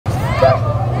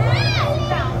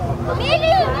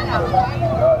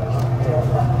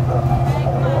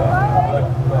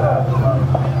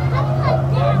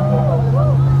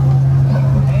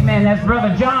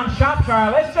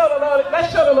Shropshire.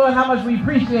 Let's show the Lord how much we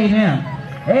appreciate him.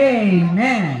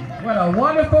 Amen. What a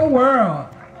wonderful world.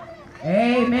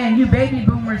 Amen. You baby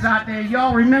boomers out there,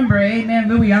 y'all remember, amen,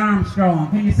 Louis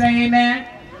Armstrong. Can you say amen?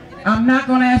 I'm not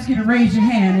going to ask you to raise your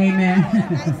hand, amen.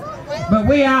 But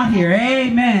we out here,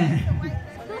 amen.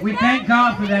 We thank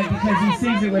God for that because he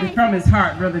sings it from his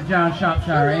heart, Brother John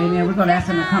Shropshire, amen. We're going to ask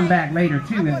him to come back later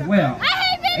too as well.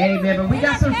 Amen. But we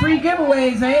got some free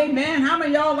giveaways, amen. How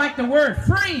many of y'all like the word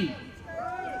free?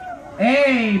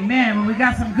 Amen. Well, we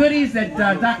got some goodies that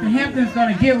Dr. Hampton's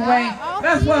going to give away.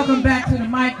 Let's welcome back to the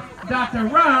mic Dr.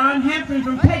 Ron Hampton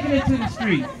from Taking It to the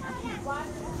Street.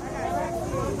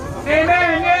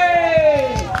 Amen.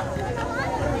 Yay!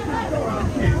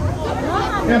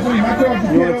 Yes, I told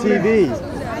you on TV.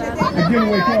 The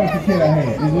giveaway told the kid I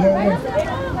had. Is it over?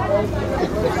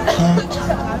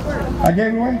 I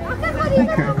gave it away?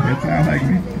 Okay, that sounds like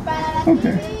me.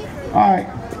 Okay. All right.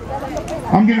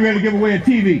 I'm getting ready to give away a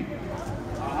TV.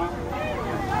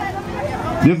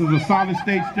 This is a solid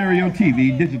state stereo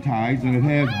TV, digitized, and it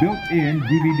has built-in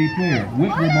DVD player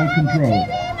with remote control.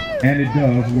 And it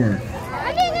does work.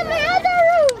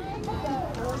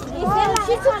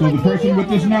 So the person with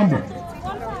this number,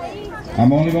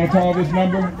 I'm only going to call this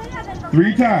number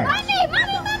 3 times.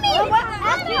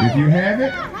 If you have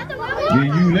it, then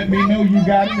you let me know you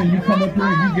got it and you come up here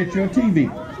and you get your TV.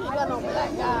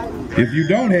 If you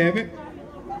don't have it,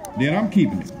 then I'm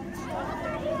keeping it.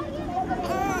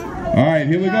 All right,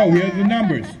 here we go. Here's the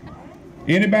numbers.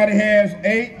 Anybody has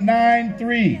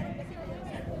 893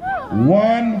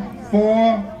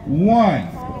 141 8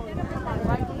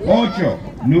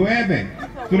 9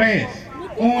 3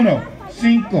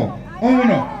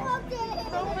 1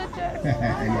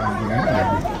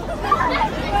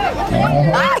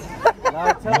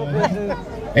 5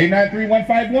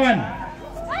 1.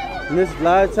 893-151. This is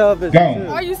live television. Go.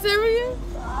 Are you serious?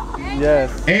 Yes.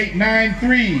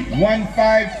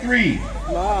 893-153.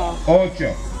 Wow. 8 9 3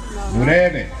 1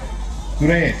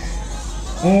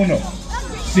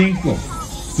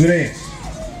 5 3.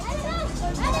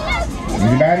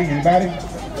 Anybody? Anybody?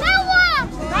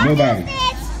 Nobody.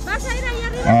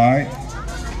 All right.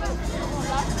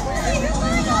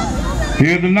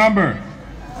 Here's the number.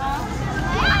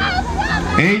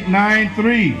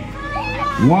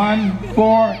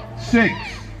 893-146.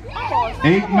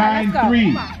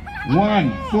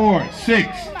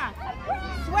 893-146.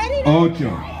 8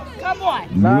 Come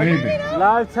on. 9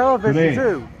 Live television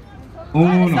too.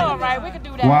 1 It's all right, we can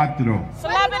do that. 4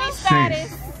 Celebrity status.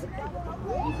 6.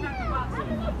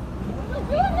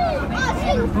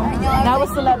 That was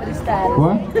celebrity status.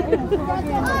 What?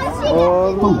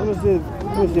 Oh, let me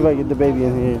see if I get the baby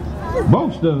in here.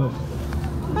 Both of them.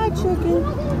 Hi, chicken.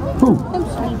 Who?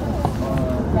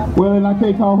 Well, then I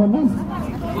can't call her number.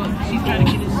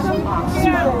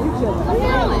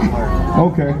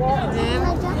 Okay.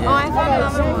 Oh, I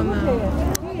forgot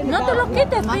no te lo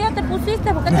quites, tú ya te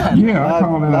pusiste. ¿Por qué te Yeah, I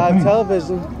call it live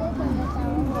television.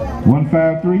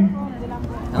 153.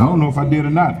 I don't know if I did or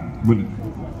not, but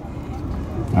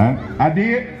I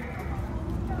did.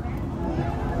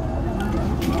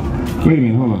 Wait a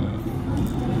minute, hold on.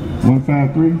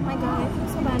 153.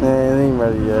 It ain't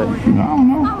ready yet. I don't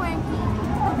know.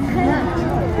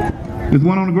 There's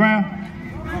one on the ground.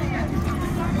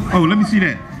 Oh, let me see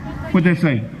that. What'd that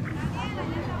say?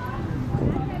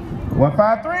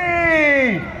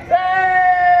 153.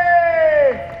 Hey!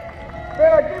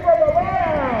 Better keep up the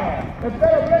line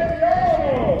instead of letting go.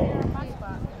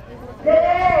 Come on.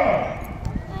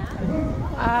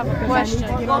 I have a question.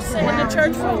 Go sit in the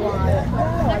church for a while.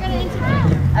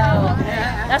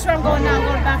 That's where I'm going now. I'm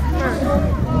going back first.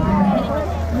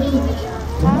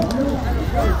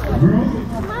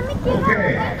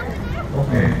 Okay.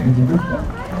 Okay.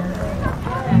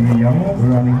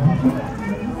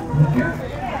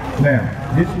 Now,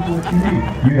 this is what you need.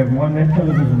 You have one net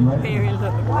television, right?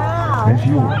 Wow. That's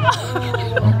yours.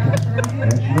 Okay.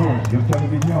 That's yours. Your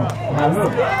television. Now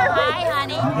look. Hi,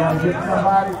 honey. You gotta get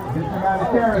somebody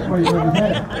carrots for you with his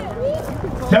head.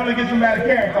 Tell her to get somebody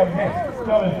carrots on his head.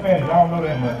 Tell her in Spanish. I don't know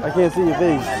that much. I can't see your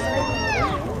face.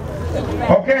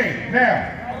 Okay,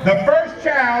 now, the first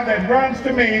child that runs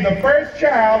to me, the first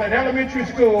child at elementary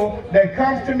school that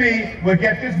comes to me will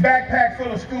get this backpack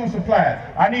full of school supplies.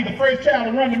 I need the first child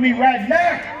to run to me right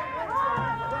now.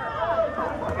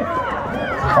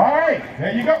 All right,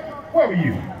 there you go. Where were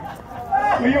you?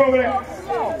 Were you over there?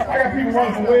 I got people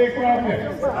running from way across here.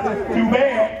 Too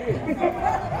bad.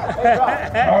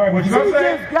 All right, what you gonna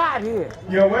say? Just got here.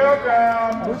 You're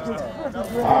welcome.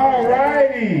 All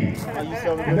righty. Is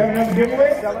that another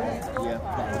giveaway? Yeah.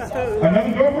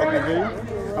 Another giveaway?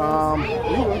 I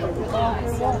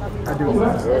do.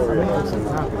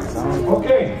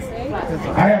 Okay. I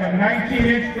have a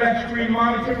 19-inch flat screen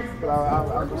monitor,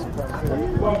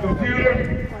 one computer,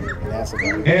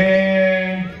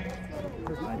 and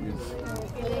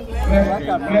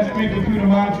flat screen computer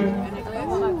monitor.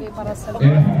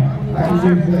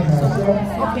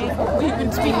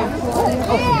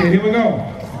 Okay, here we go.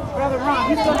 Brother Ron,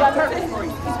 he's going to interpret. He's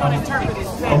going to interpret it.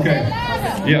 Okay.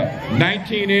 Yeah,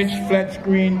 19-inch flat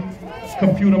screen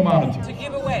computer monitor. To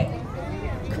give away.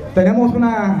 Tenemos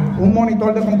un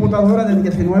monitor de computadora de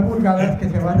 19 pulgadas que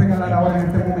se va a regalar ahora en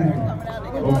este momento.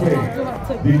 Okay.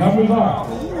 The numbers are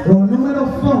Los números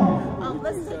son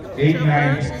 8,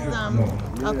 9,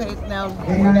 Okay, now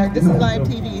this is live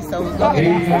TV, so go ahead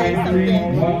and say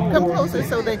something. Come closer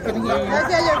so they can hear you.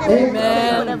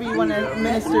 Amen. Whatever you want to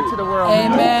minister to the world.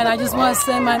 Amen. I just want to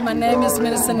say my name is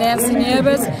Minister Nancy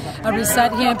Nieves. I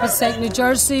reside here in Passiac, New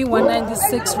Jersey,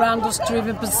 196 Randall Street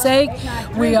in Passiac.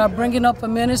 We are bringing up a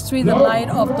ministry, the light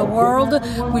of the world,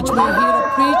 which we're here to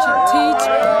preach and teach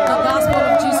the gospel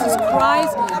of Jesus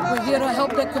Christ. We're here to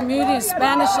help the community in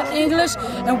Spanish and English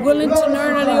and willing to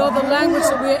learn any other language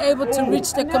so we're able to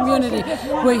reach the community.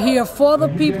 We're here for the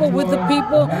people, with the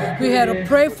people. We're here to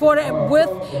pray for it, with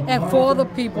and for the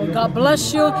people. God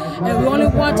bless you. And we only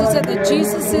want to say that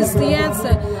Jesus is the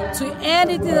answer to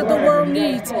anything that the world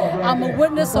needs. I'm a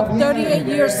witness of 38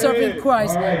 years serving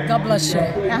Christ. God bless you.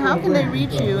 Now, how can they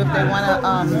reach you if they want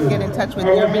to get in touch with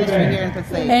your ministry here in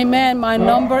Passiac? Amen. My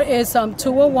number is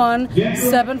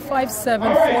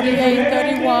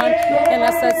 201-757-4831. And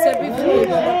as I said before, we're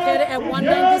located at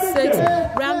 196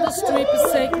 Randall Street,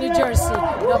 Passiac, New Jersey.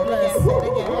 God bless.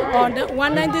 On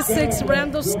 196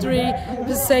 Randall Street,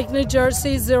 Passiac, New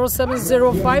Jersey,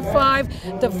 07055.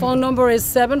 The phone number is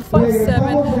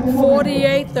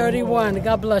 757-4831.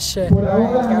 God bless you.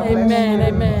 Amen.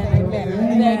 Amen.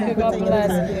 Amen. Thank you. God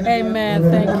bless. Amen.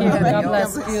 Thank you. God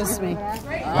bless. Excuse me.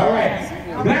 All right.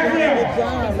 Back here.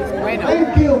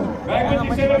 Thank you. Back with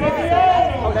you,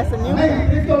 Senator. Oh, that's a new one.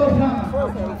 Hey,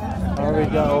 I already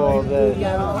got all that. Take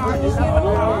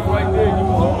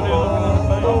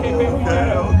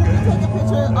a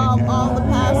picture of all the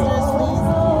pastors, please.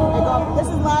 This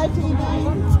is live TV.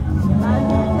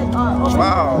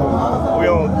 Wow. We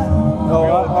on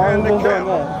turn the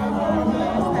camera.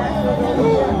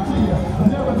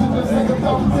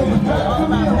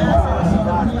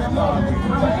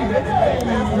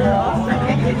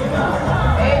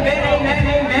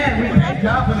 Amen. We thank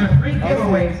God for the free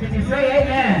giveaways. Can you say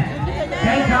amen?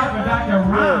 Thank God for Dr.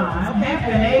 Ron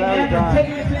Hampton, amen, for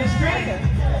taking it to the street,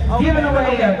 giving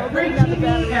away a free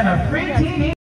TV and a free TV